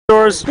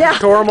conquistadors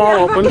tore them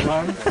all open.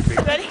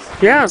 Ready?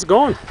 Yeah, it's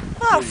going.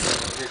 Oh.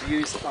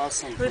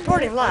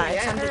 Reporting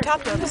live from the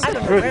top of, I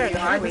don't know where the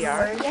hell we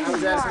are,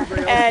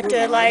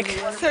 at like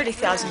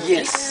 30,000 feet.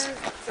 Yes.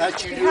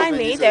 Behind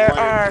me there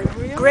are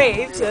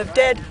graves of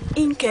dead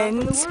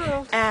Incans,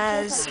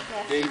 as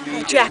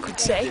Jack would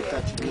say,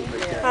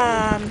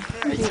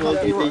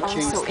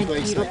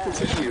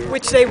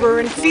 which they were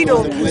in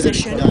fetal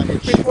position,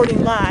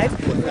 reporting live.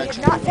 We have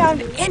not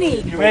found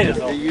any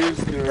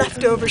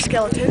leftover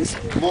skeletons,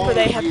 for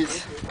they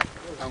have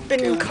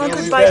been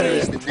conquered by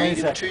the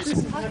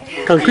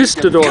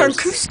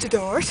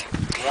conquistadors.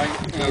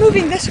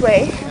 Moving this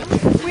way,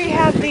 we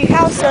have the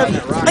house of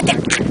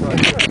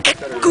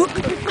who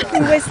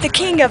was the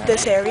king of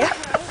this area.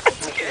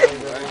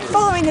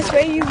 Following this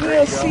way, you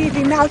will see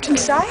the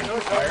mountainside.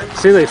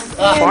 See, they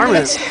farm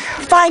it.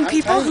 Fine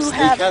people who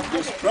have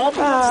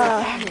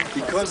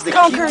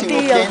conquered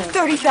the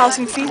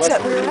 30,000 feet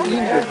that we're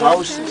at.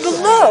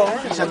 Below,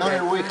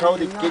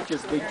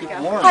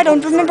 I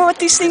don't remember what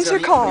these things are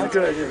called,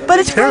 but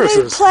it's where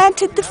they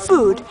planted the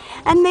food,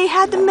 and they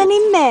had the many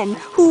men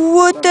who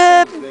would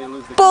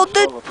pull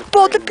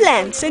the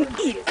plants and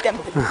eat them.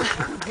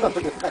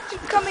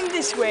 Coming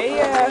this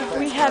way,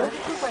 we have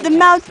the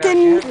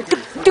mountain.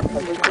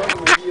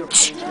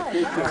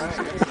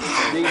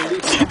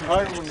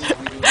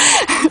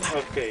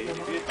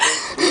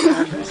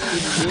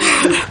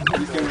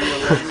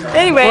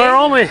 Anyway, we're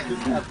only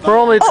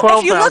 12,000.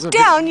 If you look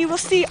down, you will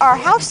see our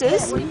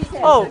houses.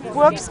 Oh,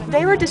 whoops!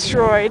 They were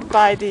destroyed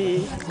by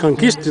the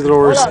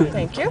conquistadors. Hold on,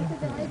 thank you.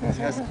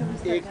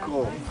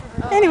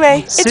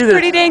 Anyway, it's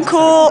pretty dang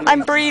cool.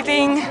 I'm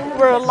breathing.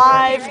 We're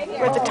alive.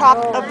 We're at the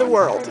top of the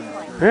world.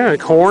 Yeah,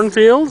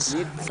 cornfields.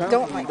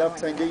 Don't like.